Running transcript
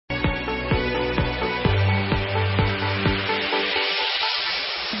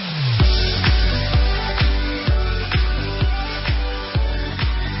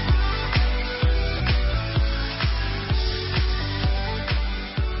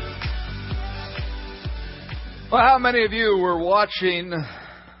Well, how many of you were watching a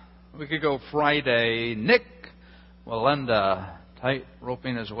week ago Friday, Nick Walenda tight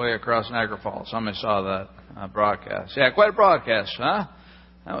roping his way across Niagara Falls? Somebody saw that broadcast. Yeah, quite a broadcast, huh?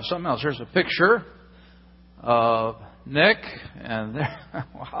 That was something else. Here's a picture of Nick, and there,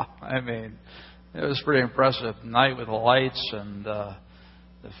 wow, I mean, it was pretty impressive night with the lights and the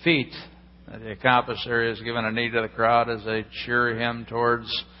feat that he accomplished there. He was giving a knee to the crowd as they cheer him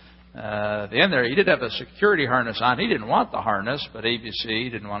towards the end there. He did have a security harness on. He didn't want the harness, but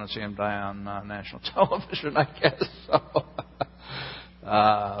ABC didn't want to see him die on national television, I guess. So,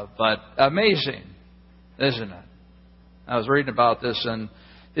 but amazing, isn't it? I was reading about this, and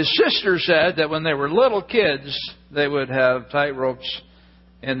his sister said that when they were little kids, they would have tight ropes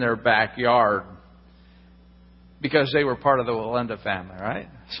in their backyard because they were part of the Walenda family, right?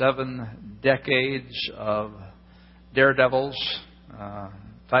 7 decades of daredevils,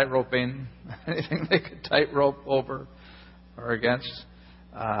 tight roping, anything they could tight rope over or against.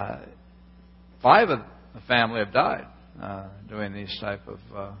 5 of the family have died doing these type of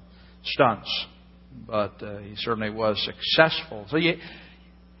stunts, but he certainly was successful. So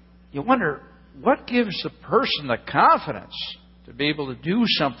you wonder, what gives the person the confidence to be able to do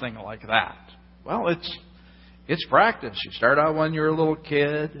something like that? Well, it's practice. You start out when you're a little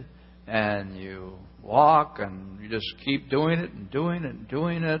kid, and you walk, and you just keep doing it and doing it and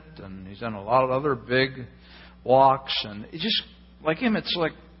doing it. And he's done a lot of other big walks, and it's just like him. It's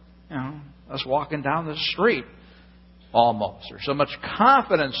like, you know, us walking down the street almost. There's so much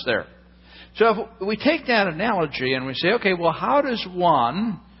confidence there. So if we take that analogy and we say, okay, well, how does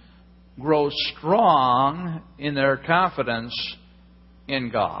one grow strong in their confidence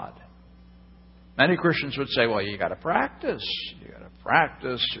in God? Many Christians would say, well, you got to practice. You got to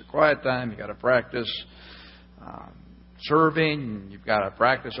practice your quiet time. You got to practice serving. You've got to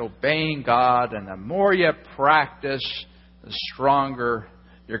practice obeying God. And the more you practice, the stronger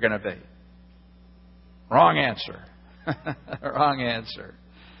you're going to be. Wrong answer. Wrong answer.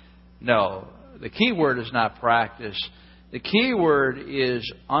 No, the key word is not practice. The key word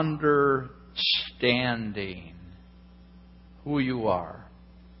is understanding who you are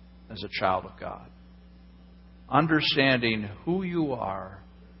as a child of God. Understanding who you are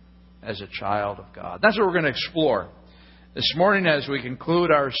as a child of God. That's what we're going to explore this morning as we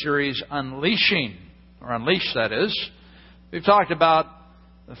conclude our series, Unleashing, or Unleash, that is. We've talked about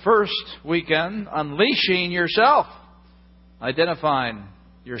the first weekend, unleashing yourself, identifying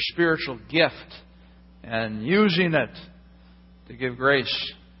your spiritual gift and using it to give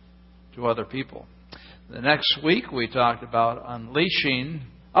grace to other people. The next week we talked about unleashing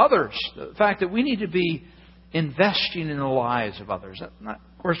others. The fact that we need to be investing in the lives of others. Of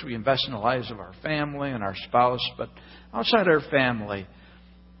course, we invest in the lives of our family and our spouse, but outside our family,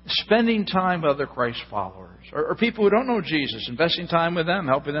 spending time with other Christ followers or people who don't know Jesus, investing time with them,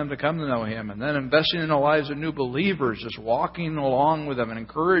 helping them to come to know Him, and then investing in the lives of new believers, just walking along with them and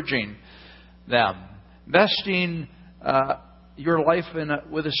encouraging them. Investing your life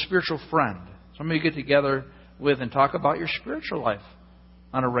with a spiritual friend, somebody you get together with and talk about your spiritual life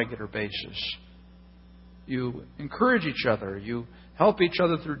on a regular basis. You encourage each other. You help each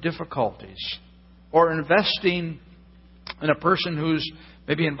other through difficulties. Or investing in a person who's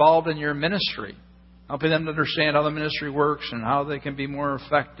maybe involved in your ministry, helping them to understand how the ministry works and how they can be more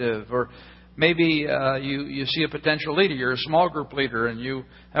effective. Or maybe you see a potential leader. You're a small group leader and you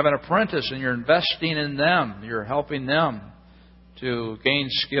have an apprentice and you're investing in them. You're helping them to gain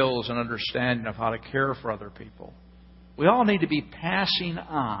skills and understanding of how to care for other people. We all need to be passing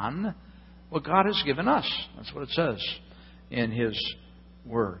on what God has given us. That's what it says in His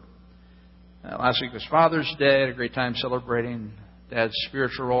Word. Last week was Father's Day. I had a great time celebrating Dad's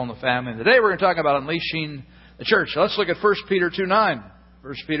spiritual role in the family. And today we're going to talk about unleashing the church. So let's look at 1 Peter 2:9.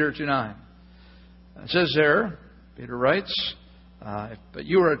 1 Peter 2:9. It says there, Peter writes, but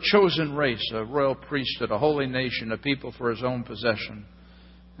you are a chosen race, a royal priesthood, a holy nation, a people for His own possession,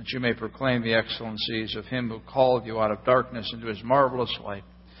 that you may proclaim the excellencies of Him who called you out of darkness into His marvelous light.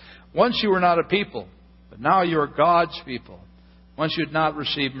 Once you were not a people, but now you are God's people. Once you had not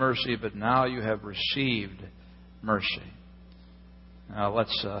received mercy, but now you have received mercy. Now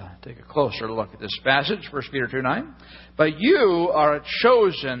let's take a closer look at this passage, 1 Peter 2:9. But you are a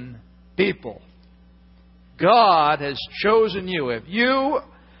chosen people. God has chosen you. If you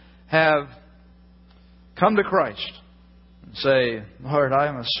have come to Christ and say, Lord, I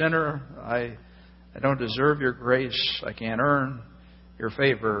am a sinner. I don't deserve your grace. I can't earn your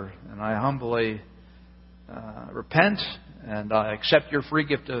favor. And I humbly repent and I accept your free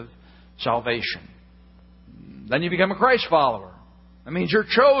gift of salvation. Then you become a Christ follower. That means you're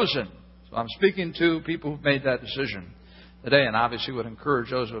chosen. So I'm speaking to people who've made that decision today, and obviously would encourage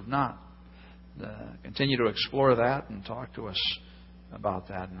those who have not continue to explore that and talk to us about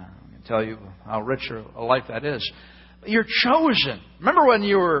that. And I can tell you how rich a life that is. But you're chosen. Remember when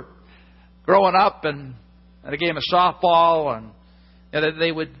you were growing up and at a game of softball, and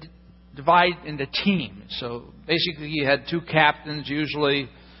they would divide into teams. So basically you had two captains, usually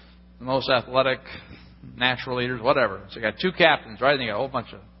the most athletic, natural leaders, whatever. So you got two captains, right? And you got a whole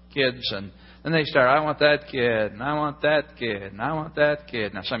bunch of kids, and then they start, I want that kid, and I want that kid, and I want that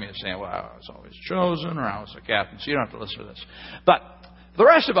kid. Now some of you are saying, well, I was always chosen, or I was the captain, so you don't have to listen to this. But the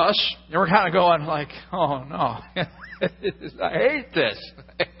rest of us, we're kind of going like, oh no, I hate this.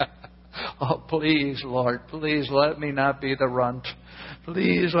 Oh, please, Lord, please let me not be the runt.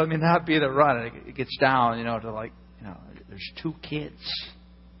 Please let me not be the runt. And it gets down, to like, there's two kids,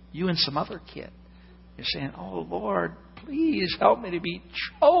 you and some other kid. You're saying, oh, Lord, please help me to be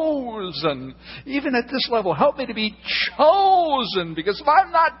chosen. Even at this level, help me to be chosen. Because if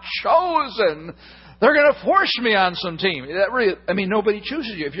I'm not chosen, they're going to force me on some team. That really, nobody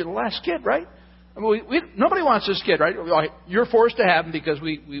chooses you if you're the last kid, right? Nobody wants this kid, right? You're forced to have him because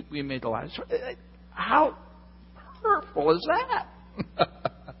we made the last. How hurtful is that?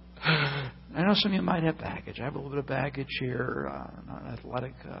 I know some of you might have baggage. I have a little bit of baggage here, not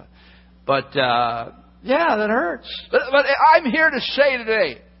athletic. But that hurts. But I'm here to say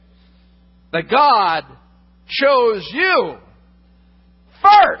today that God chose you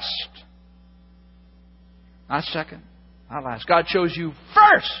first. Not second, not last. God chose you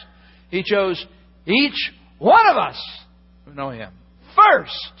first. He chose each one of us who know Him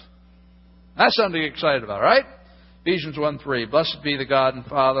first. That's something to get excited about, right? Ephesians 1:3. Blessed be the God and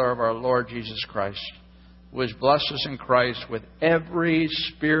Father of our Lord Jesus Christ, who has blessed us in Christ with every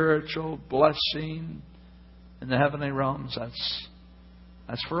spiritual blessing in the heavenly realms.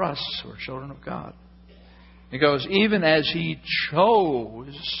 That's for us who are children of God. He goes, even as He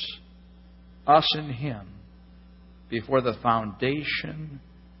chose us in Him before the foundation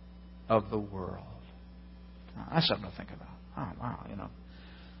of the world. Now, that's something to think about. Oh, wow,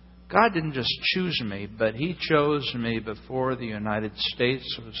 God didn't just choose me, but He chose me before the United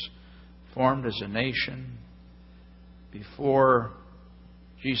States was formed as a nation, before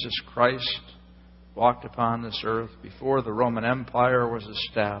Jesus Christ walked upon this earth, before the Roman Empire was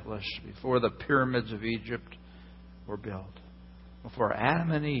established, before the pyramids of Egypt were built, before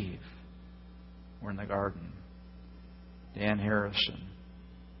Adam and Eve were in the garden. Dan Harrison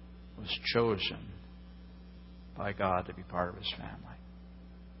was chosen by God to be part of His family.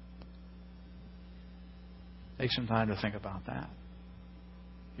 Take some time to think about that.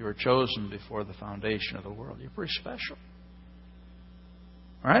 You were chosen before the foundation of the world. You're pretty special.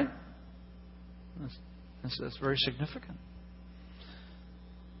 Right? That's very significant.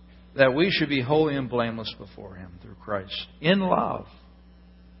 That we should be holy and blameless before Him through Christ. In love.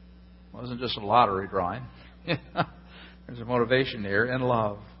 It wasn't just a lottery drawing. There's a motivation here. In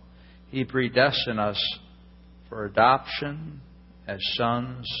love. He predestined us for adoption as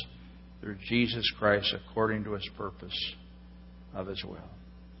sons through Jesus Christ according to His purpose of His will.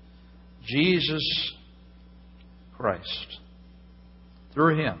 Jesus Christ.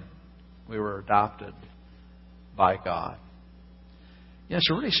 Through Him, we were adopted by God. It's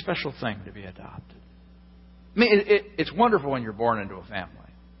a really special thing to be adopted. It's wonderful when you're born into a family.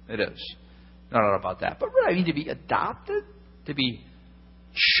 It is. No doubt about that. But really, to be adopted, to be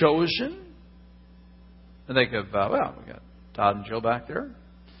chosen. I think of, we got Todd and Jill back there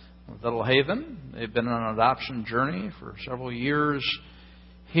with Little Haven. They've been on an adoption journey for several years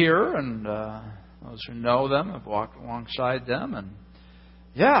here, and those who know them have walked alongside them. And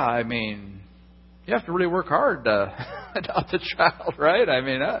you have to really work hard to adopt a child, right?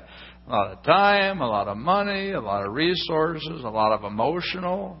 A lot of time, a lot of money, a lot of resources, a lot of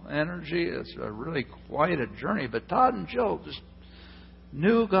emotional energy. It's really quite a journey. But Todd and Jill just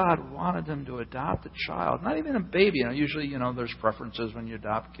knew God wanted them to adopt a child, not even a baby. Usually, there's preferences when you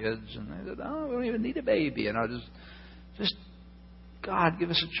adopt kids, and they said, "Oh, we don't even need a baby." Just God, give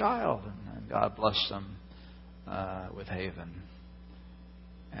us a child, and God blessed them with Haven.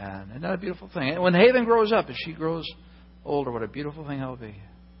 And isn't that a beautiful thing? And when Haven grows up, as she grows older, what a beautiful thing it'll be.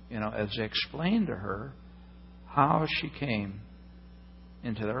 As they explained to her how she came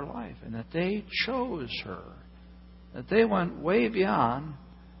into their life, and that they chose her. That they went way beyond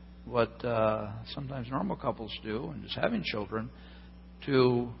what sometimes normal couples do, and just having children,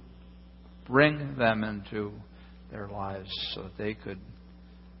 to bring them into their lives so that they could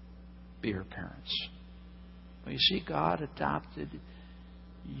be her parents. But you see, God adopted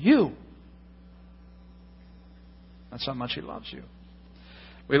you. That's how much He loves you.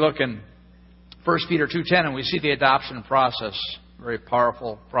 We look in 1 Peter 2:10, and we see the adoption process, very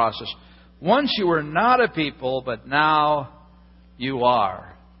powerful process. Once you were not a people, but now you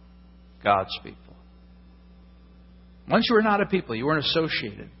are God's people. Once you were not a people, you weren't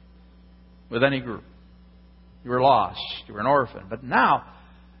associated with any group. You were lost. You were an orphan. But now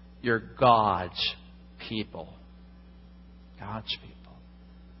you're God's people. God's people.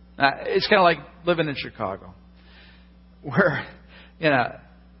 Now, it's kind of like living in Chicago, where,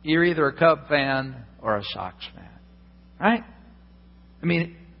 you're either a Cub fan or a Sox fan. Right? I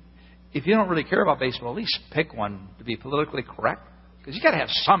mean, if you don't really care about baseball, at least pick one to be politically correct. Because you got to have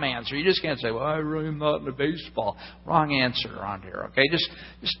some answer. You just can't say, "Well, I really am not into baseball." Wrong answer around here. Okay,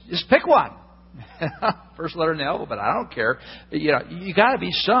 just pick one. First letter in the alphabet. I don't care. You got to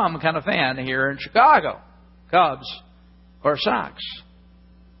be some kind of fan here in Chicago, Cubs or Sox,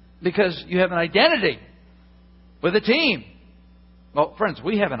 because you have an identity with a team. Well, friends,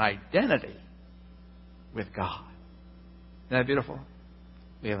 we have an identity with God. Isn't that beautiful?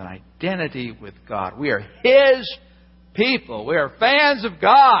 We have an identity with God. We are His people. We are fans of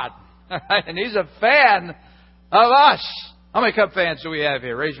God. And He's a fan of us. How many Cub fans do we have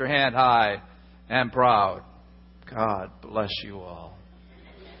here? Raise your hand high and proud. God bless you all.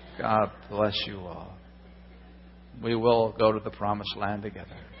 God bless you all. We will go to the promised land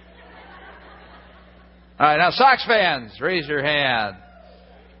together. All right, now Sox fans, raise your hand.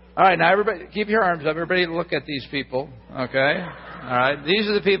 All right, now everybody, keep your arms up. Everybody look at these people, okay? All right, these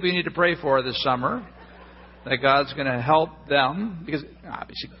are the people you need to pray for this summer, that God's going to help them, because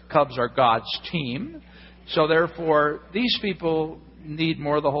obviously Cubs are God's team. So therefore, these people need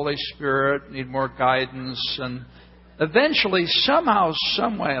more of the Holy Spirit, need more guidance, and eventually, somehow,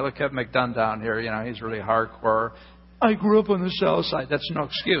 some way, look at McDunn down here, he's really hardcore. I grew up on the South Side. That's no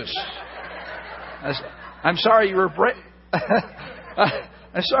excuse. I'm sorry you were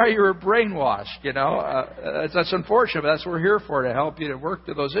I'm sorry you were brainwashed, that's unfortunate, but that's what we're here for, to help you to work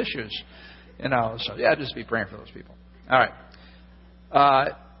through those issues. So just be praying for those people. All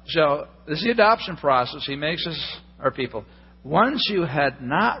right. So this is the adoption process. He makes us our people. Once you had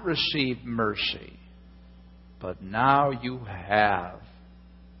not received mercy, but now you have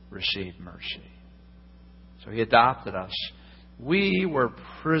received mercy. So He adopted us. We were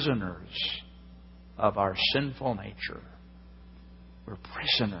prisoners of our sinful nature. We're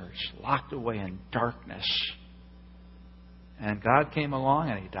prisoners, locked away in darkness. And God came along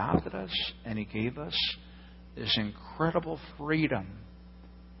and He adopted us, and He gave us this incredible freedom.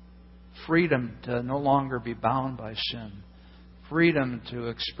 Freedom to no longer be bound by sin. Freedom to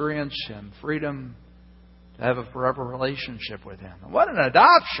experience Him. Freedom to have a forever relationship with Him. What an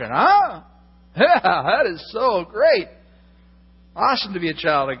adoption, huh? Yeah, that is so great. Awesome to be a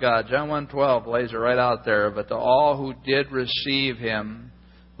child of God. John 1:12 lays it right out there. But to all who did receive Him,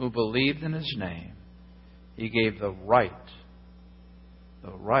 who believed in His name, He gave the right,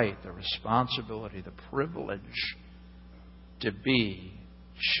 the responsibility, the privilege to be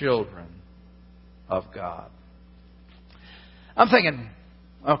children of God. I'm thinking,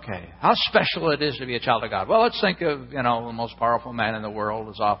 okay, how special it is to be a child of God. Well, let's think of, the most powerful man in the world,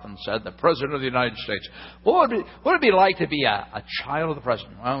 as often said, the President of the United States. What would it be like to be a child of the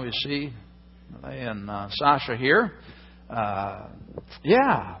President? Well, we see Ray and Sasha here. How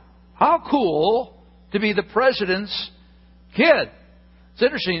cool to be the President's kid. It's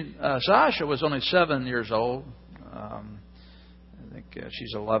interesting, Sasha was only 7 years old. I think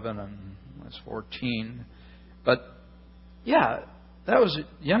she's 11 and was 14. But, that was the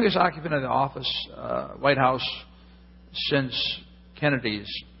youngest occupant of the office, White House, since Kennedy's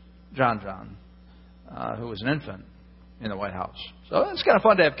John, who was an infant in the White House. So it's kind of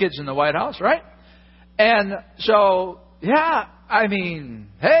fun to have kids in the White House, right? And so, hey,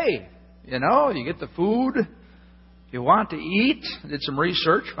 you get the food you want to eat. Did some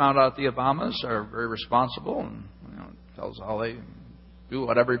research, found out the Obamas are very responsible, and tells how they do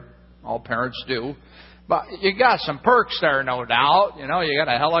whatever all parents do. But you got some perks there, no doubt. You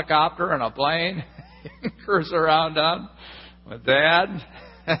got a helicopter and a plane you can cruise around on with Dad.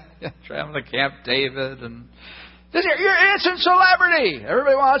 Traveling to Camp David. And you're an instant celebrity.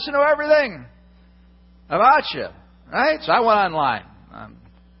 Everybody wants to know everything about you. Right? So I went online. I'm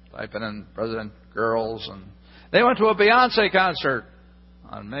typing in President Girls. And they went to a Beyonce concert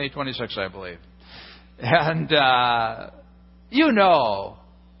on May 26th, I believe. And,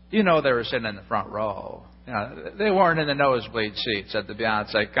 they were sitting in the front row. They weren't in the nosebleed seats at the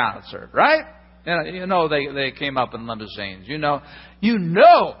Beyonce concert, right? They came up in limousines.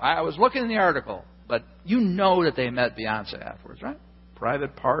 I was looking in the article, but that they met Beyonce afterwards, right?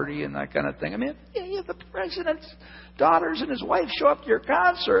 private party and that kind of thing. I mean, if the president's daughters and his wife show up to your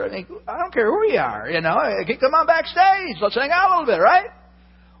concert, I don't care who you are, come on backstage. Let's hang out a little bit, right?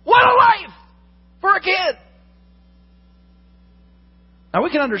 What a life for a kid. Now, we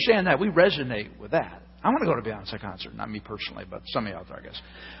can understand that. We resonate with that. I want to go to a Beyonce concert. Not me personally, but some of you out there, I guess.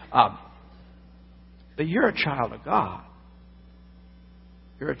 But you're a child of God.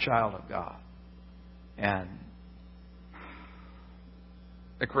 You're a child of God. And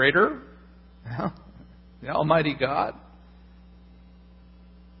the Creator, the Almighty God.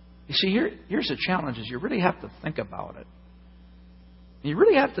 You see, here's the challenge, is you really have to think about it. You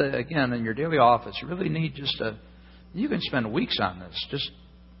really have to, again, in your daily office, you really need you can spend weeks on this, just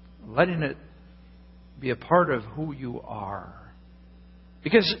letting it be a part of who you are.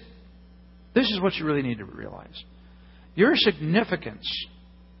 Because this is what you really need to realize. Your significance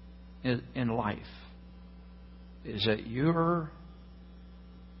in life is that you're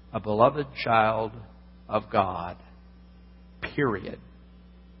a beloved child of God, period.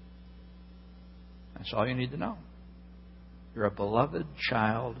 That's all you need to know. You're a beloved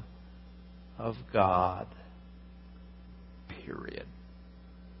child of God, period.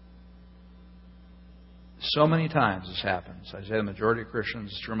 So many times this happens. I say the majority of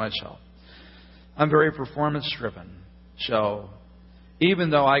Christians, it's true myself. I'm very performance driven. So even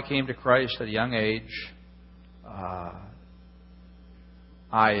though I came to Christ at a young age,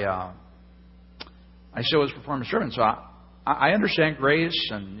 I still was performance driven. So I understand grace,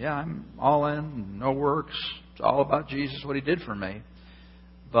 and I'm all in, no works. It's all about Jesus, what He did for me.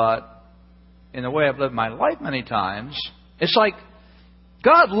 But in the way I've lived my life many times, it's like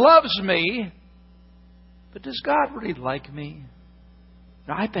God loves me, but does God really like me?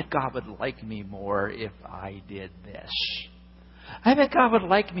 Now, I bet God would like me more if I did this. I bet God would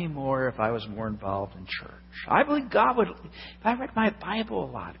like me more if I was more involved in church. I believe God would, if I read my Bible a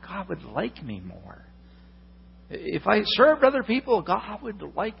lot, God would like me more. If I served other people, God would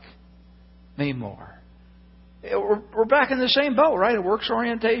like me more. We're back in the same boat, right? A works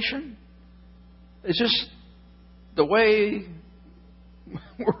orientation. It's just the way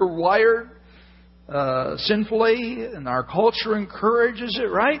we're wired sinfully, and our culture encourages it,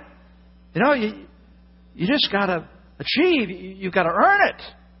 right? You just got to achieve. You've got to earn it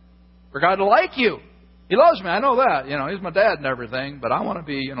for God to like you. He loves me. I know that. He's my dad and everything, but I want to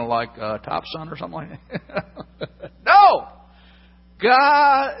be, like top son or something like that. No!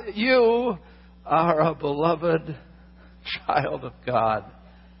 God, you are a beloved child of God.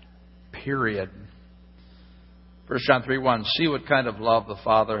 Period. 1 John 3:1. See what kind of love the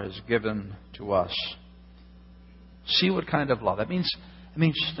Father has given to us. See what kind of love. That means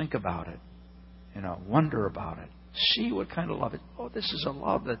think about it. Wonder about it. See what kind of love. This is a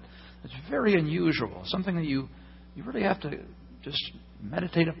love that's very unusual. Something that you really have to just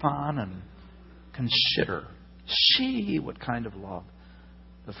meditate upon and consider. See what kind of love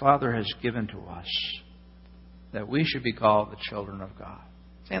the Father has given to us, that we should be called the children of God.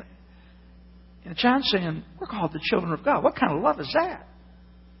 And John's saying, we're called the children of God. What kind of love is that?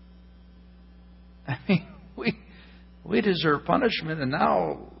 I mean, we deserve punishment, and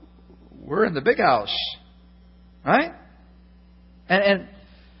now we're in the big house. Right? And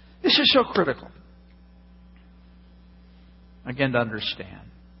this is so critical, again, to understand,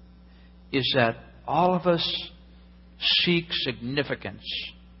 is that all of us seek significance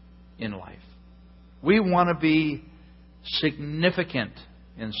in life. We want to be significant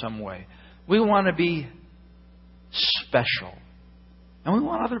in some way. We want to be special. And we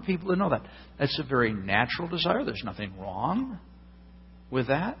want other people to know that. That's a very natural desire. There's nothing wrong with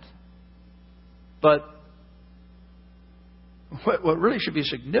that. But what really should be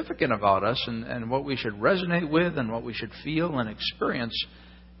significant about us, and what we should resonate with, and what we should feel and experience,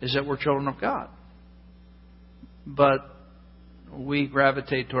 is that we're children of God. But we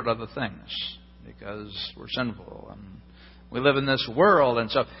gravitate toward other things because we're sinful and we live in this world.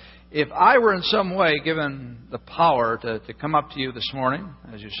 And so if I were in some way given the power to come up to you this morning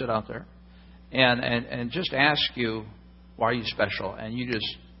as you sit out there and just ask you, why are you special? And you just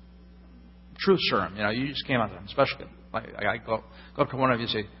truth serum, you just came out there. I'm special. I go up to one of you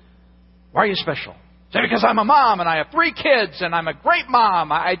and say, why are you special? Say, because I'm a mom and I have 3 kids and I'm a great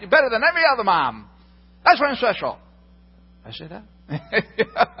mom. I do better than every other mom. That's why I'm special. I say that?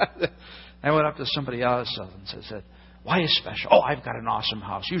 I went up to somebody else and said, why are you special? Oh, I've got an awesome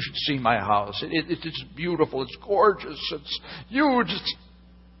house. You should see my house. It's beautiful. It's gorgeous. It's huge.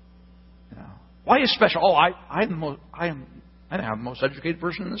 Why are you special? Oh, I think I'm the most educated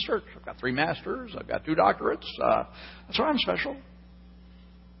person in this church. I've got 3 masters. I've got 2 doctorates. That's why I'm special.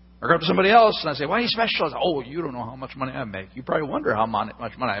 Or go up to somebody else and I say, why are you special? I say, oh, you don't know how much money I make. You probably wonder how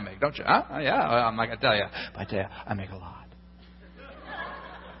much money I make, don't you? Huh? Yeah, I'm not going to tell you. But I tell you, I make a lot.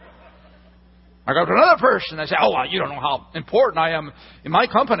 I go up to another person and I say, oh, well, you don't know how important I am in my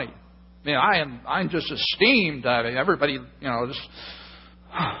company. I mean, I'm just esteemed. Everybody, they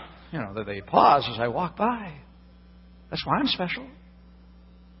applause as I walk by. That's why I'm special.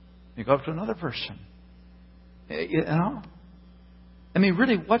 You go up to another person. I mean,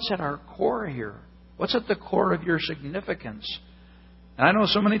 really, what's at our core here? What's at the core of your significance? And I know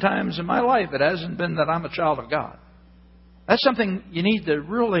so many times in my life it hasn't been that I'm a child of God. That's something you need to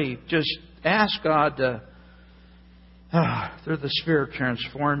really just ask God to, through the Spirit,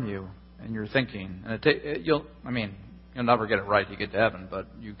 transform you in your thinking. And you'll never get it right to get to heaven, but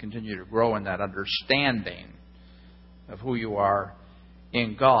you continue to grow in that understanding of who you are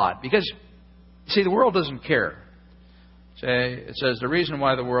in God. Because, see, the world doesn't care. It says the reason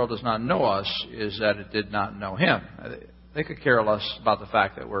why the world does not know us is that it did not know Him. They could care less about the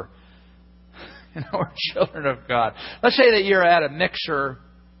fact that we're children of God. Let's say that you're at a mixer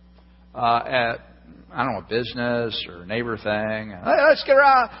at, business or neighbor thing. Hey, let's get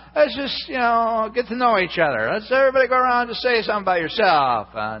around. Let's just, get to know each other. Let's everybody go around and say something about yourself.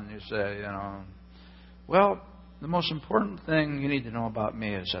 And you say, well, the most important thing you need to know about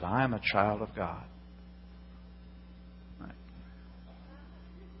me is that I am a child of God.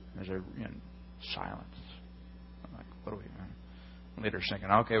 There's a silence. I'm like, what are we? Leader's thinking,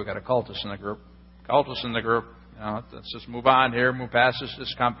 okay, we've got a cultist in the group. Let's just move on here, move past this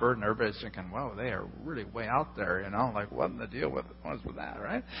discomfort. And everybody's thinking, well, they are really way out there, like, what's the deal with it? What's with that,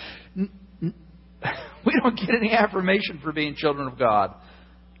 right? We don't get any affirmation for being children of God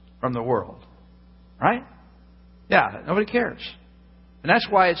from the world, right? Yeah, nobody cares. And that's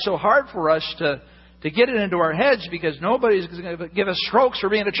why it's so hard for us to get it into our heads, because nobody's going to give us strokes for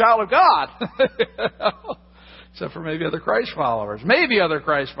being a child of God. Except for maybe other Christ followers.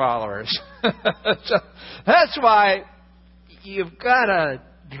 So that's why you've got to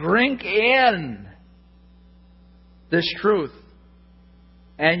drink in this truth.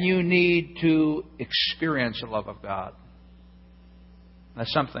 And you need to experience the love of God.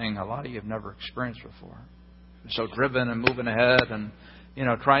 That's something a lot of you have never experienced before. You're so driven and moving ahead and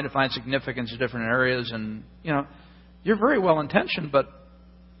trying to find significance in different areas. And, you're very well intentioned, but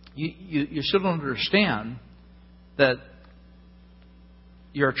you still don't understand that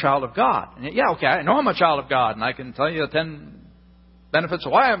you're a child of God. And yeah, okay, I know I'm a child of God, and I can tell you 10 benefits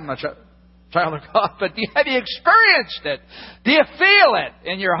of why I'm a child of God, but have you experienced it? Do you feel it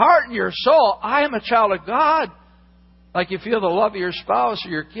in your heart and your soul? I am a child of God. Like you feel the love of your spouse or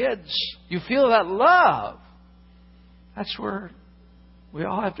your kids. You feel that love. That's where we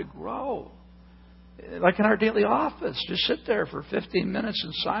all have to grow. Like in our daily office, just sit there for 15 minutes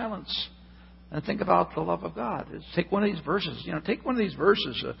in silence and think about the love of God. Take one of these verses. Take one of these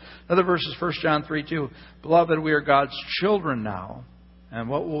verses. Another verse is 1 John 3:2. Beloved, we are God's children now, and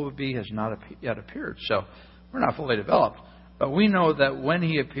what will be has not yet appeared. So we're not fully developed. But we know that when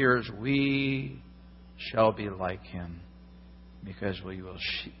He appears, we shall be like Him, because we will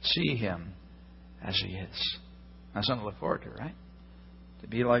see Him as He is. That's something to look forward to, right? To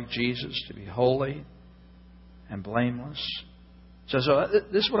be like Jesus, to be holy and blameless. So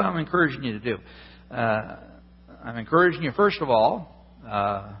this is what I'm encouraging you to do. I'm encouraging you, first of all,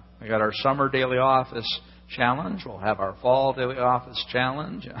 we got our summer daily office challenge. We'll have our fall daily office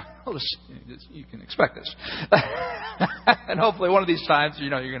challenge. You can expect this. And hopefully one of these times, you're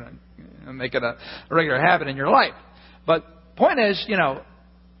going to make it a regular habit in your life. But point is,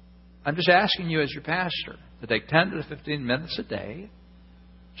 I'm just asking you as your pastor to take 10 to 15 minutes a day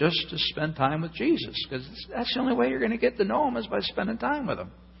just to spend time with Jesus, because that's the only way you're going to get to know Him is by spending time with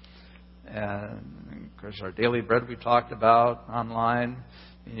Him. And of course, our daily bread we talked about online.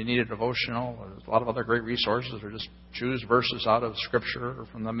 You need a devotional. There's a lot of other great resources, or just choose verses out of Scripture or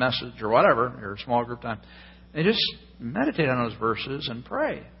from the Message or whatever, or small group time. And just meditate on those verses and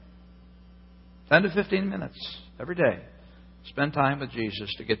pray. 10 to 15 minutes every day. Spend time with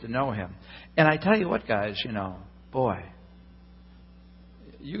Jesus to get to know Him. And I tell you what, guys, boy,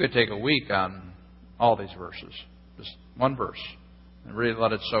 you could take a week on all these verses. Just one verse. And really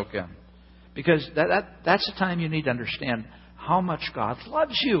let it soak in. Because that's the time you need to understand how much God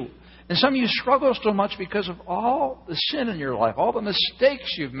loves you. And some of you struggle so much because of all the sin in your life, all the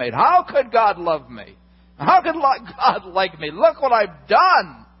mistakes you've made. How could God love me? How could God like me? Look what I've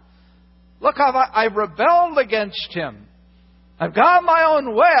done. Look how I've rebelled against Him. I've gone my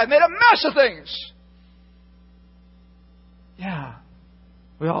own way. I've made a mess of things. Yeah,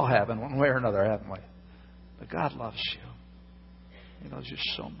 we all have in one way or another, haven't we? But God loves you. He loves you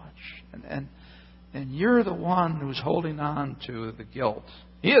so much. And you're the one who's holding on to the guilt.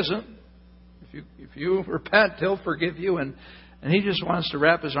 He isn't. If you repent, He'll forgive you. And He just wants to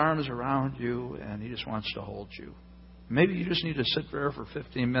wrap His arms around you, and He just wants to hold you. Maybe you just need to sit there for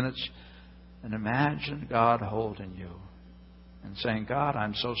 15 minutes and imagine God holding you and saying, God,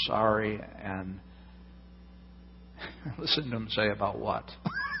 I'm so sorry. And listen to Him say about what?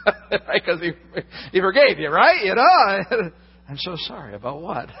 Because he forgave you, right? You know, I'm so sorry about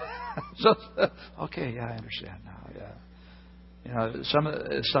what? Okay, yeah, I understand now. Yeah, you know, some of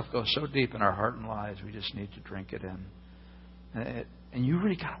the stuff goes so deep in our heart and lives, we just need to drink it in. And you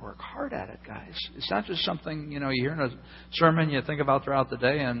really got to work hard at it, guys. It's not just something, you know, you hear in a sermon you think about throughout the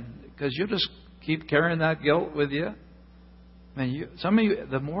day, and because you just keep carrying that guilt with you. I mean, some of you,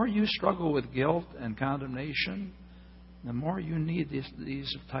 the more you struggle with guilt and condemnation, the more you need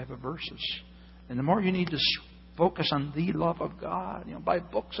these type of verses, and the more you need to focus on the love of God. You know, buy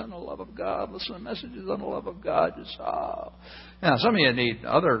books on the love of God, listen to messages on the love of God. Some of you need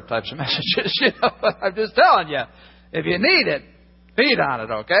other types of messages. You know, I'm just telling you, if you need it, feed on it,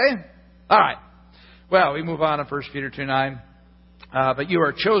 okay? All right. Well, we move on to 1 Peter 2:9. But you are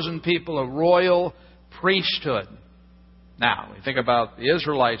a chosen people, a royal priesthood. Now, we think about the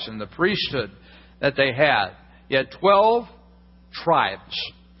Israelites and the priesthood that they had. You had 12 tribes.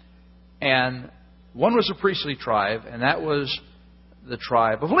 And one was a priestly tribe, and that was the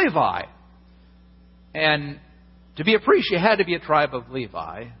tribe of Levi. And to be a priest, you had to be a tribe of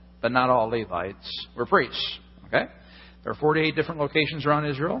Levi, but not all Levites were priests. Okay? There are 48 different locations around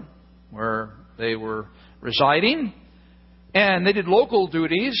Israel where they were residing. And they did local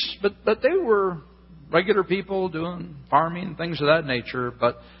duties, but they were regular people doing farming, things of that nature.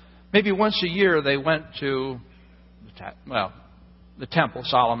 But maybe once a year they went to the temple,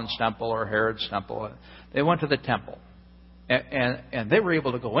 Solomon's temple or Herod's temple. They went to the temple. And they were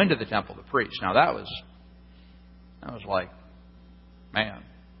able to go into the temple, the priests. Now that was like, man,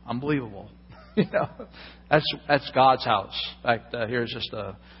 unbelievable. You know, that's God's house. In fact, here's just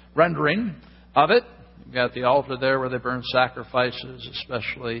a rendering of it. You've got the altar there where they burn sacrifices,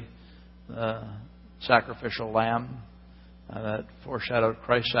 especially the sacrificial lamb that foreshadowed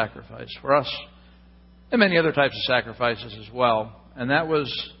Christ's sacrifice for us, and many other types of sacrifices as well. And that was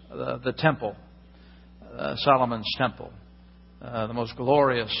the temple, Solomon's temple, the most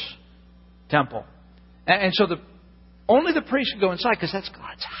glorious temple. And so only the priest could go inside because that's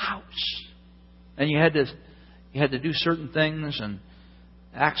God's house. And you had to do certain things and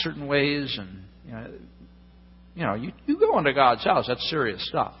act certain ways, and you go into God's house. That's serious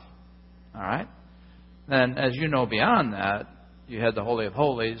stuff. All right. Then, as you know, beyond that, you had the Holy of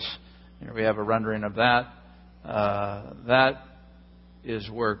Holies. Here we have a rendering of that. That is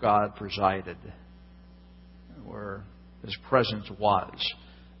where God presided, where His presence was.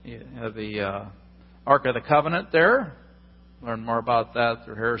 You have the Ark of the Covenant there. Learn more about that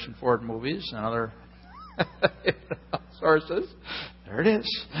through Harrison Ford movies and other sources. There it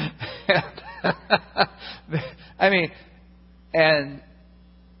is. And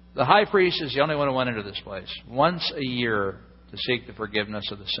the high priest is the only one who went into this place once a year to seek the forgiveness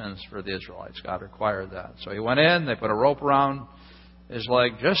of the sins for the Israelites. God required that. So he went in, they put a rope around his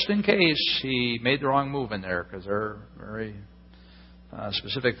leg just in case he made the wrong move in there, because there are very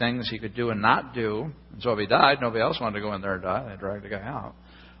specific things he could do and not do. And so if he died, nobody else wanted to go in there and die. They dragged the guy out.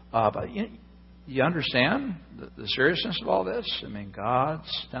 But you understand the seriousness of all this? I mean, God's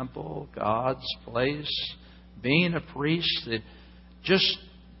temple, God's place, being a priest, just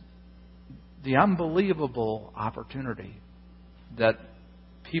the unbelievable opportunity that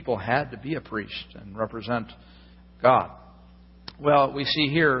people had to be a priest and represent God. Well, we see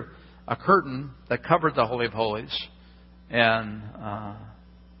here a curtain that covered the Holy of Holies, and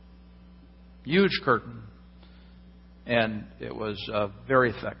huge curtain, and it was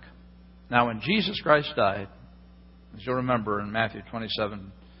very thick. Now, when Jesus Christ died, as you'll remember in Matthew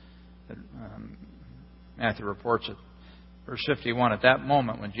 27, Matthew reports it, verse 51, at that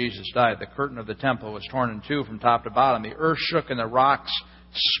moment when Jesus died, the curtain of the temple was torn in two from top to bottom. The earth shook and the rocks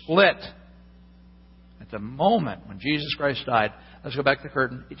split. At the moment when Jesus Christ died, let's go back to the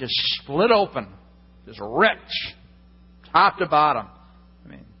curtain, it just split open, just ripped, top to bottom. I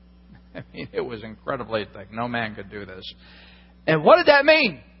mean, it was incredibly thick. No man could do this. And what did that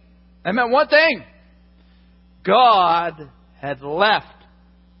mean? That meant one thing. God had left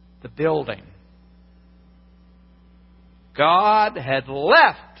the building. God had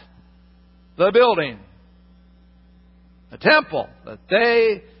left the building. The temple that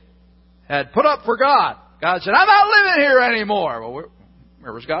they had put up for God. God said, I'm not living here anymore. Well,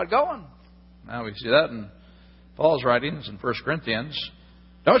 where was God going? Now we see that in Paul's writings in 1 Corinthians,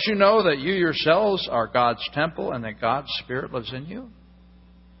 don't you know that you yourselves are God's temple and that God's Spirit lives in you?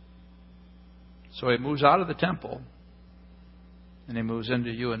 So He moves out of the temple and He moves into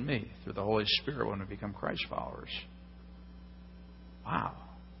you and me through the Holy Spirit when we become Christ followers. Wow.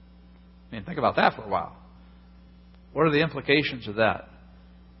 I mean, think about that for a while. What are the implications of that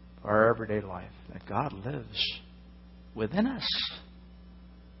for our everyday life? That God lives within us.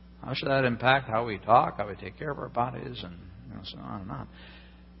 How should that impact how we talk, how we take care of our bodies, and so on and on.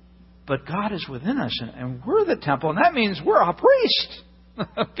 But God is within us, and we're the temple, and that means we're a priest.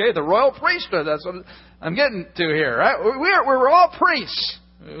 Okay, the royal priesthood. That's what I'm getting to here, right? We're all priests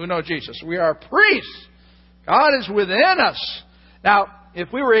who know Jesus. We are priests. God is within us. Now,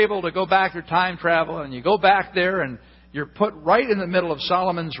 if we were able to go back through time travel, and you go back there, and you're put right in the middle of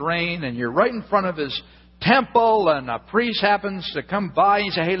Solomon's reign, and you're right in front of his temple, and a priest happens to come by, and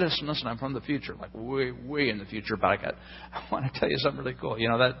you say, hey, listen, I'm from the future, like way in the future, but I want to tell you something really cool. You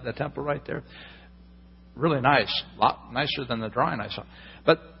know, that temple right there? Really nice. A lot nicer than the drawing I saw.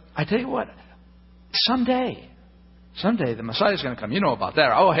 But I tell you what, someday the Messiah's going to come. You know about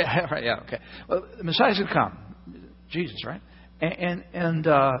that. Oh, right, yeah, okay. Well, the Messiah's going to come. Jesus, right? And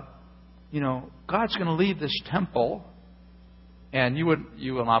you know, God's going to leave this temple, and you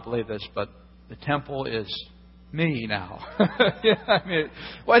will not believe this, but the temple is me now. Yeah, I mean,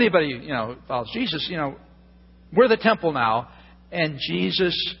 well, anybody who follows Jesus, we're the temple now, and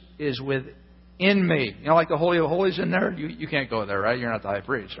Jesus is within me. Like the Holy of Holies in there. You can't go there, right? You're not the high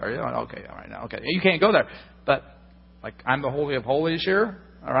priest, are you? Okay, all right, now, okay, you can't go there. But like I'm the Holy of Holies here,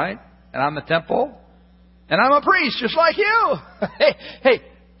 all right, and I'm the temple, and I'm a priest just like you. Hey,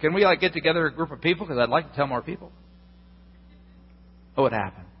 can we get together a group of people? Because I'd like to tell more people. What would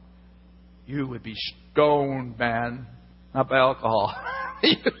happen? You would be stoned, man. Not by alcohol.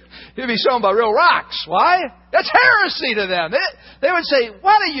 You'd be stoned by real rocks. Why? That's heresy to them. They would say,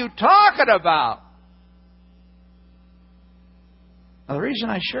 what are you talking about? Now, the reason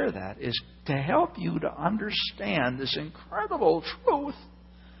I share that is to help you to understand this incredible truth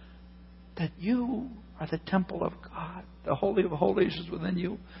that you are the temple of God. The Holy of Holies is within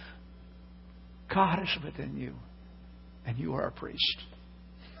you. God is within you. And you are a priest.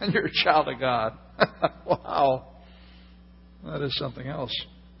 And you're a child of God. Wow. That is something else.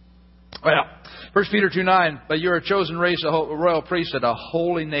 Well, 1 Peter 2:9, but you're a chosen race, a royal priesthood, a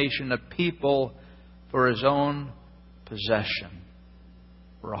holy nation, a people for His own possession.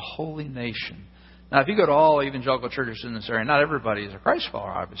 We're a holy nation. Now, if you go to all evangelical churches in this area, not everybody is a Christ follower,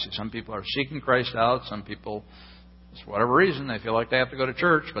 obviously. Some people are seeking Christ out. Some people, for whatever reason, they feel like they have to go to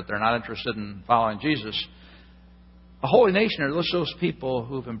church, but they're not interested in following Jesus. A holy nation are those people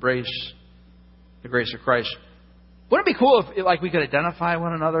who've embraced the grace of Christ. Wouldn't it be cool if we could identify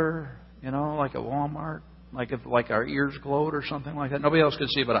one another, like at Walmart? Like if our ears glowed or something like that. Nobody else could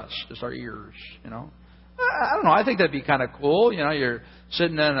see but us, just our ears, I don't know. I think that'd be kind of cool. You're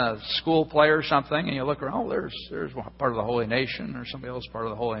sitting in a school play or something, and you look around. Oh, there's one part of the holy nation, or somebody else part of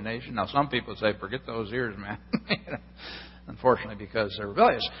the holy nation. Now, some people say, forget those ears, man. Unfortunately, because they're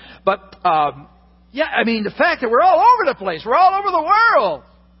rebellious. But yeah, I mean, the fact that we're all over the place, we're all over the world,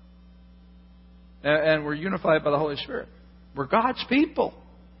 and we're unified by the Holy Spirit. We're God's people.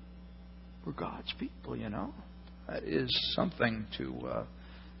 We're God's people. That is something to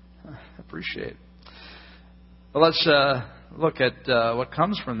appreciate. Well, let's look at what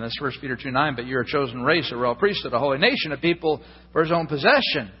comes from this. 1 Peter 2:9, but you're a chosen race, a royal priesthood, a holy nation, a people for His own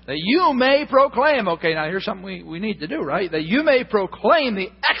possession, that you may proclaim. Okay, now here's something we need to do, right? That you may proclaim the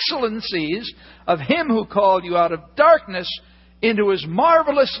excellencies of Him who called you out of darkness into His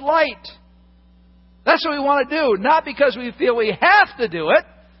marvelous light. That's what we want to do, not because we feel we have to do it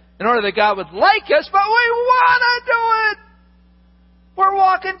in order that God would like us, but we want to do it. We're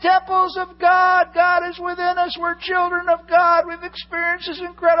walking temples of God. God is within us. We're children of God. We've experienced His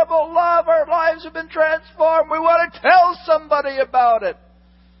incredible love. Our lives have been transformed. We want to tell somebody about it.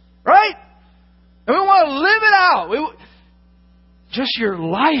 Right? And we want to live it out. Just your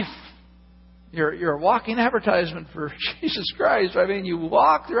life. You're a walking advertisement for Jesus Christ. I mean, you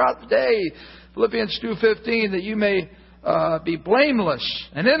walk throughout the day. Philippians 2:15, that you may be blameless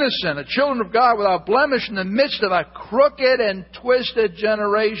and innocent, a children of God without blemish in the midst of a crooked and twisted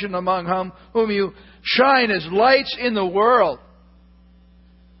generation among whom you shine as lights in the world.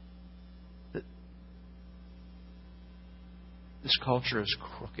 This culture is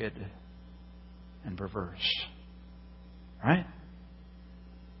crooked and perverse. Right?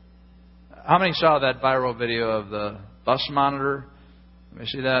 How many saw that viral video of the bus monitor? Did you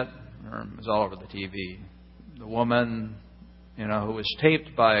see that? It was all over the TV. The woman, who was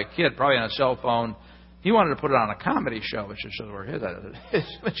taped by a kid, probably on a cell phone, He wanted to put it on a comedy show, which is where his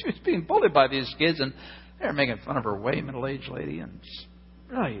but she was being bullied by these kids, and they're making fun of her way middle-aged lady, and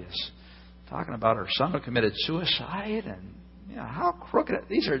really is talking about her son who committed suicide, and how crooked.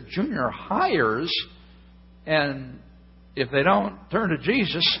 These are junior hires, and if they don't turn to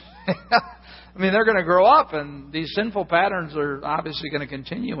Jesus, I mean, they're going to grow up, and these sinful patterns are obviously going to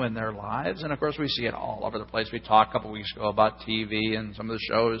continue in their lives. And, of course, we see it all over the place. We talked a couple weeks ago about TV and some of the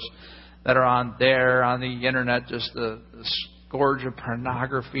shows that are on the Internet, just the scourge of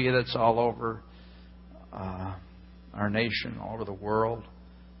pornography that's all over our nation, all over the world.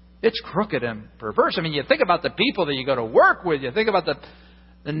 It's crooked and perverse. I mean, you think about the people that you go to work with. You think about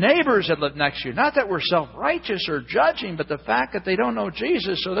the neighbors that live next to you. Not that we're self-righteous or judging, but the fact that they don't know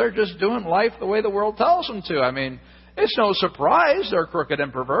Jesus, so they're just doing life the way the world tells them to. I mean, it's no surprise they're crooked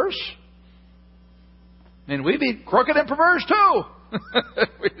and perverse. I mean, we'd be crooked and perverse too.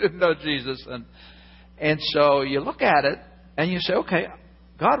 We didn't know Jesus. And so you look at it and you say, okay,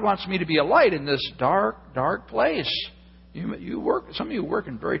 God wants me to be a light in this dark, dark place. You work. Some of you work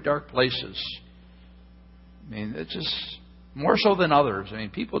in very dark places. I mean, it's just more so than others. I mean,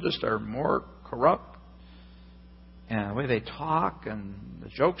 people just are more corrupt, and the way they talk, and the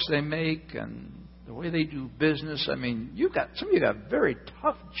jokes they make, and the way they do business. I mean, some of you got very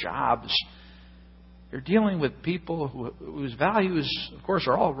tough jobs. You're dealing with people whose values, of course,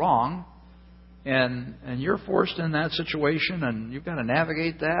 are all wrong, and you're forced in that situation, and you've got to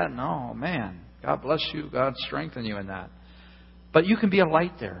navigate that. And oh man, God bless you. God strengthen you in that. But you can be a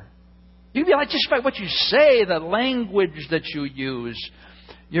light there. You can be a light just by what you say, the language that you use,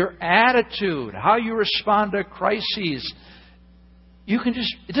 your attitude, how you respond to crises. You can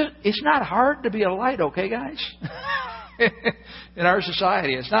it's not hard to be a light, okay, guys? In our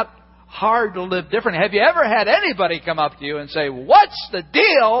society, it's not hard to live different. Have you ever had anybody come up to you and say, "What's the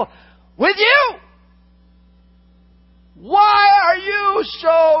deal with you? Why are you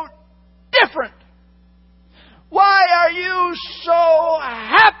so different? Why are you so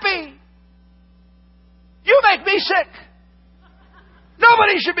happy? You make me sick.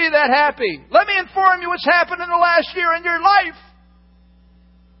 Nobody should be that happy. Let me inform you what's happened in the last year in your life.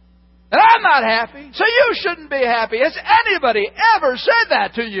 And I'm not happy, so you shouldn't be happy." Has anybody ever said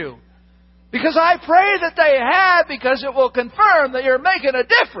that to you? Because I pray that they have, because it will confirm that you're making a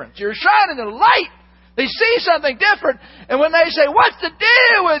difference. You're shining a light. They see something different. And when they say, "What's the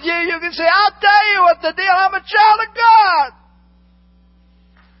deal with you?" you can say, "I'll tell you what the deal. I'm a child of God."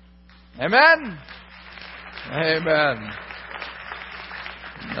 Amen? Amen.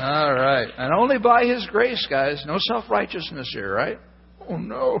 All right. And only by His grace, guys. No self-righteousness here, right? Oh,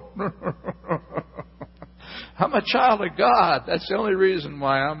 no. I'm a child of God. That's the only reason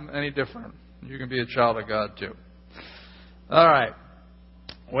why I'm any different. You can be a child of God, too. All right.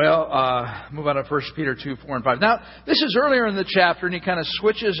 Well, move on to 1 Peter 2, 4, and 5. Now, this is earlier in the chapter, and he kind of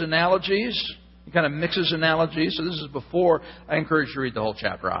switches analogies. He kind of mixes analogies. So this is before. I encourage you to read the whole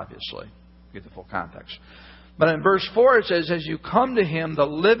chapter, obviously. Get the full context. But in verse 4 it says, "As you come to Him, the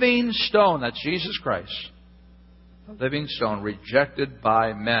living stone," that's Jesus Christ, the living stone, rejected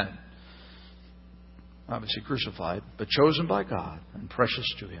by men, obviously crucified, but chosen by God and precious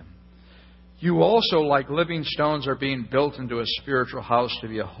to Him. "You also, like living stones, are being built into a spiritual house to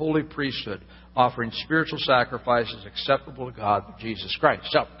be a holy priesthood, offering spiritual sacrifices acceptable to God through Jesus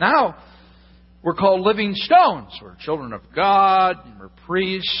Christ." So now we're called living stones. We're children of God, and we're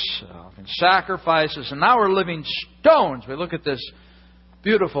priests, offering sacrifices, and now we're living stones. We look at this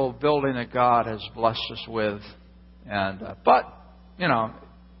beautiful building that God has blessed us with, but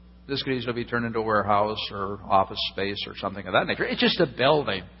this could easily be turned into a warehouse or office space or something of that nature. It's just a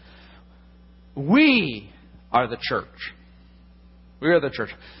building. We are the church. We are the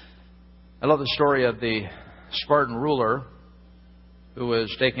church. I love the story of the Spartan ruler who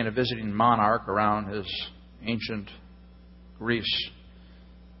was taking a visiting monarch around his ancient Greece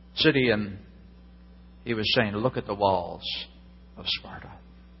city, and he was saying, "Look at the walls of Sparta."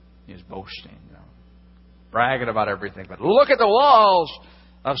 He was boasting, bragging about everything, but look at the walls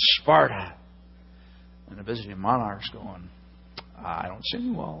of Sparta. And the visiting monarch's going, "I don't see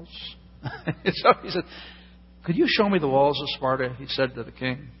any walls." So he said, "Could you show me the walls of Sparta?" he said to the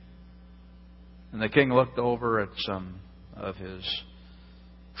king. And the king looked over at some of his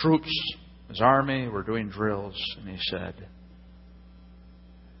troops, his army, were doing drills, and he said,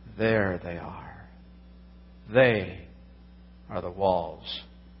 "There they are. They are the walls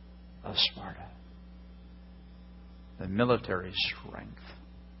of Sparta." The military strength.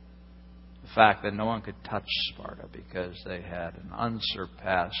 The fact that no one could touch Sparta because they had an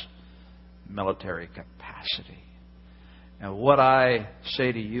unsurpassed military capacity. And what I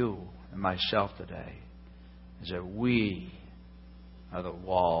say to you and myself today is that we are the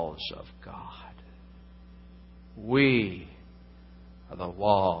walls of God. We are the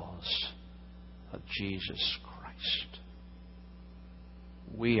walls of Jesus Christ.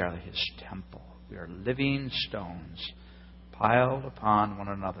 We are His temple. We are living stones piled upon one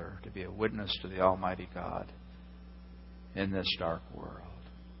another to be a witness to the Almighty God in this dark world.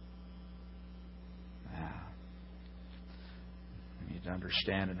 Yeah. We need to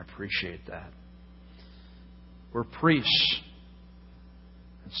understand and appreciate that. We're priests.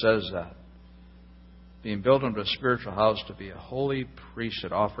 It says that. Being built into a spiritual house to be a holy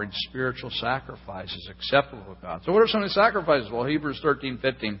priesthood, offering spiritual sacrifices acceptable to God. So what are some of the sacrifices? Well, Hebrews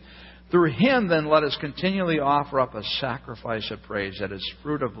 13:15. Through Him, then, let us continually offer up a sacrifice of praise, that is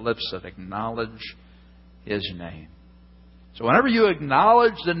fruit of lips that acknowledge His name. So whenever you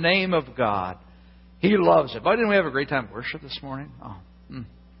acknowledge the name of God, He loves it. Why didn't we have a great time of worship this morning? Yeah.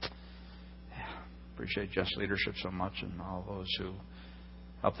 Appreciate Jeff's leadership so much and all those who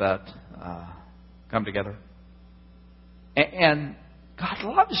help that come together. And God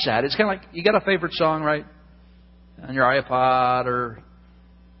loves that. It's kind of like you got a favorite song, right? On your iPod or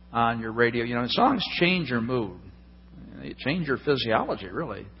on your radio. You know, songs change your mood. They change your physiology,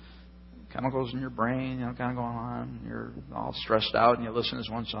 really. Chemicals in your brain, kind of going on. You're all stressed out and you listen to this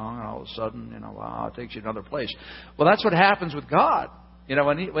one song and all of a sudden, wow, it takes you to another place. Well, that's what happens with God.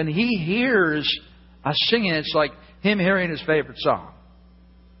 When He hears us singing, it's like Him hearing His favorite song.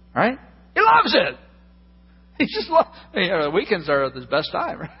 Right? He loves it. He just loves the weekends are His best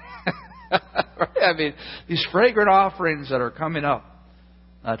time. Right? I mean, these fragrant offerings that are coming up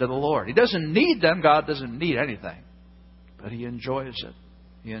to the Lord. He doesn't need them. God doesn't need anything. But He enjoys it.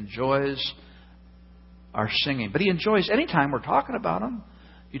 He enjoys our singing. But He enjoys any time we're talking about Him.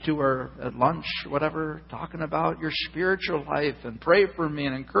 You two are at lunch, whatever, talking about your spiritual life and pray for me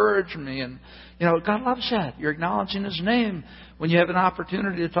and encourage me. And, God loves that. You're acknowledging His name. When you have an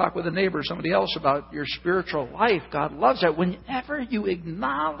opportunity to talk with a neighbor or somebody else about your spiritual life, God loves that. Whenever you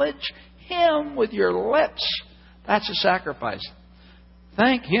acknowledge Him with your lips, that's a sacrifice.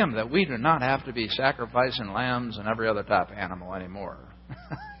 Thank Him that we do not have to be sacrificing lambs and every other type of animal anymore.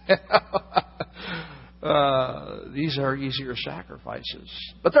 These are easier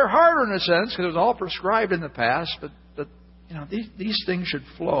sacrifices. But they're harder in a sense because it was all prescribed in the past. But these things should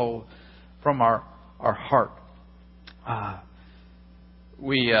flow from our heart.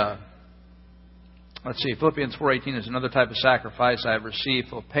 Let's see, Philippians 4:18 is another type of sacrifice. I have received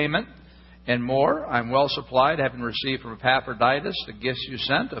full payment and more. I'm well supplied, having received from Epaphroditus the gifts you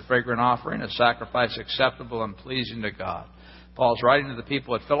sent, a fragrant offering, a sacrifice acceptable and pleasing to God. Paul's writing to the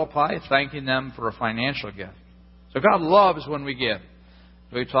people at Philippi, thanking them for a financial gift. So God loves when we give.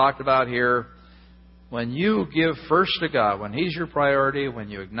 We talked about here, when you give first to God, when He's your priority, when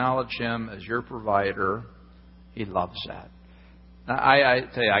you acknowledge Him as your provider, He loves that. Now, I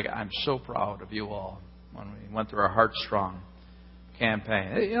tell you, I'm so proud of you all when we went through our Heart Strong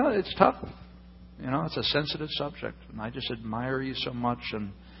campaign. It's tough. It's a sensitive subject. And I just admire you so much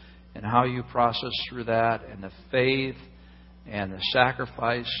and how you process through that and the faith and the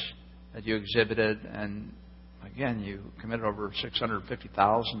sacrifice that you exhibited. And again, you committed over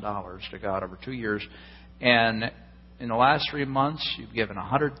 $650,000 to God over 2 years. And in the last 3 months, you've given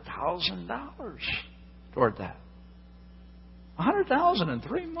 $100,000 toward that. $100,000 in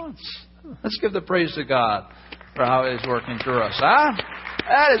 3 months. Let's give the praise to God for how He's working through us. Huh?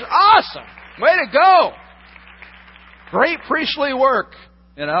 That is awesome. Way to go. Great priestly work.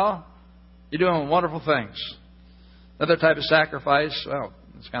 You're doing wonderful things. Another type of sacrifice, well,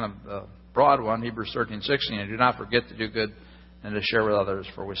 it's kind of a broad one, Hebrews 13:16. And do not forget to do good and to share with others,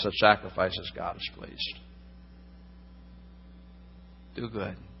 for with such sacrifices God is pleased. Do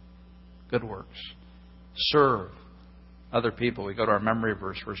good. Good works. Serve other people. We go to our memory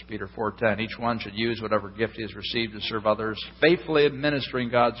verse, 1 Peter 4:10. Each one should use whatever gift he has received to serve others, faithfully administering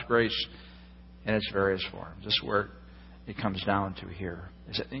God's grace in its various forms. This is where it comes down to here.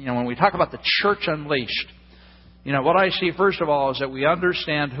 Is that, when we talk about the church unleashed, what I see first of all is that we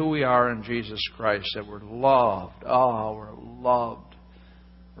understand who we are in Jesus Christ, that we're loved. Oh, we're loved.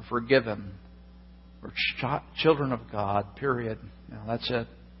 We're forgiven. We're children of God, period. That's it.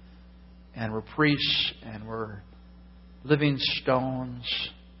 And we're priests and we're living stones.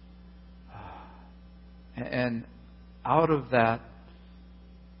 And out of that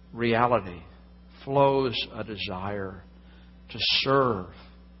reality flows a desire to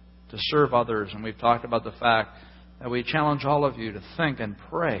serve others. And we've talked about the fact that we challenge all of you to think and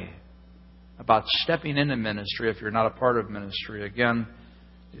pray about stepping into ministry if you're not a part of ministry. Again,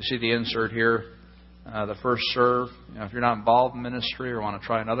 you see the insert here, the first serve. If you're not involved in ministry or want to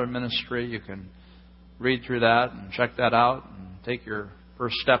try another ministry, you can read through that and check that out and take your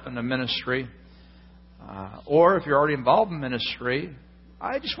first step into ministry. Or if you're already involved in ministry,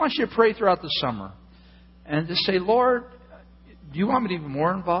 I just want you to pray throughout the summer and just say, Lord, do you want me to be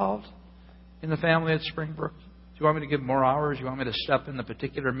more involved in the family at Springbrook? Do you want me to give more hours? Do you want me to step in the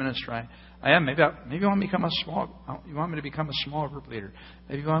particular ministry I am? Maybe you want me to become you want me to become a small group leader.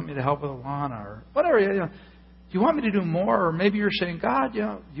 Maybe you want me to help with Alana or whatever. Do you want me to do more? Or maybe you're saying, God, do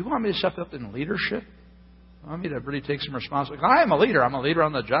you want me to step up in leadership? You want me to really take some responsibility? I am a leader. I'm a leader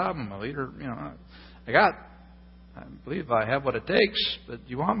on the job. I'm a leader. I believe I have what it takes. But do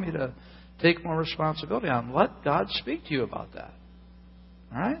you want me to take more responsibility on? Let God speak to you about that.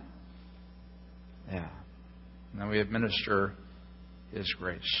 All right? Yeah. And then we administer His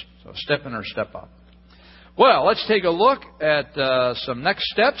grace. So step in or step up. Well, let's take a look at some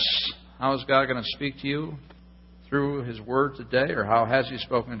next steps. How is God going to speak to you through His Word today? Or how has He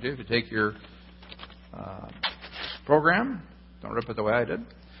spoken to you? If you take your program, don't rip it the way I did.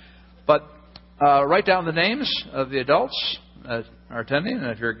 But write down the names of the adults that are attending. And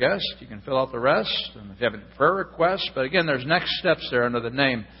if you're a guest, you can fill out the rest. And if you have any prayer requests. But again, there's next steps there under the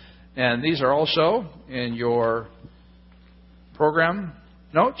name. And these are also in your program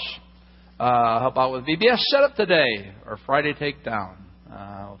notes. Help out with VBS setup today or Friday takedown.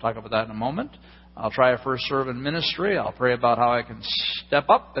 We'll talk about that in a moment. I'll try a first serve in ministry. I'll pray about how I can step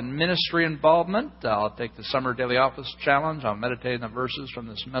up in ministry involvement. I'll take the summer daily office challenge. I'll meditate on the verses from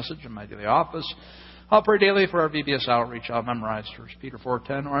this message in my daily office. I'll pray daily for our VBS outreach. I'll memorize 1 Peter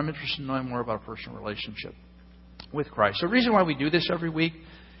 4:10, or I'm interested in knowing more about a personal relationship with Christ. The reason why we do this every week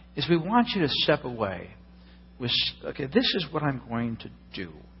is we want you to step away with, okay, this is what I'm going to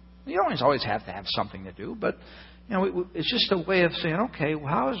do. You don't always have to have something to do, but it's just a way of saying, okay, well,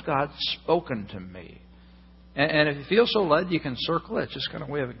 how has God spoken to me? And if you feel so led, you can circle it. It's just kind of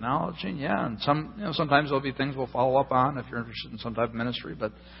a way of acknowledging, yeah. And sometimes there'll be things we'll follow up on if you're interested in some type of ministry.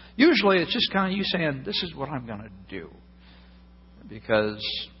 But usually it's just kind of you saying, this is what I'm going to do. Because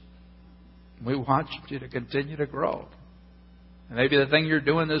we want you to continue to grow. And maybe the thing you're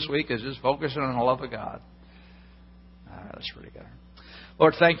doing this week is just focusing on the love of God. That's pretty good.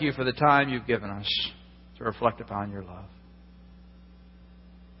 Lord, thank you for the time you've given us to reflect upon your love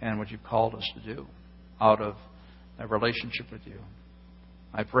and what you've called us to do out of a relationship with you.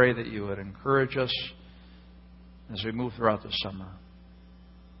 I pray that you would encourage us as we move throughout the summer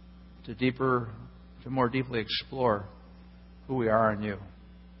to more deeply explore who we are in you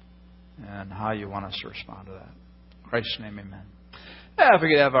and how you want us to respond to that. In Christ's name, amen. If we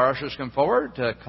could have our ushers come forward to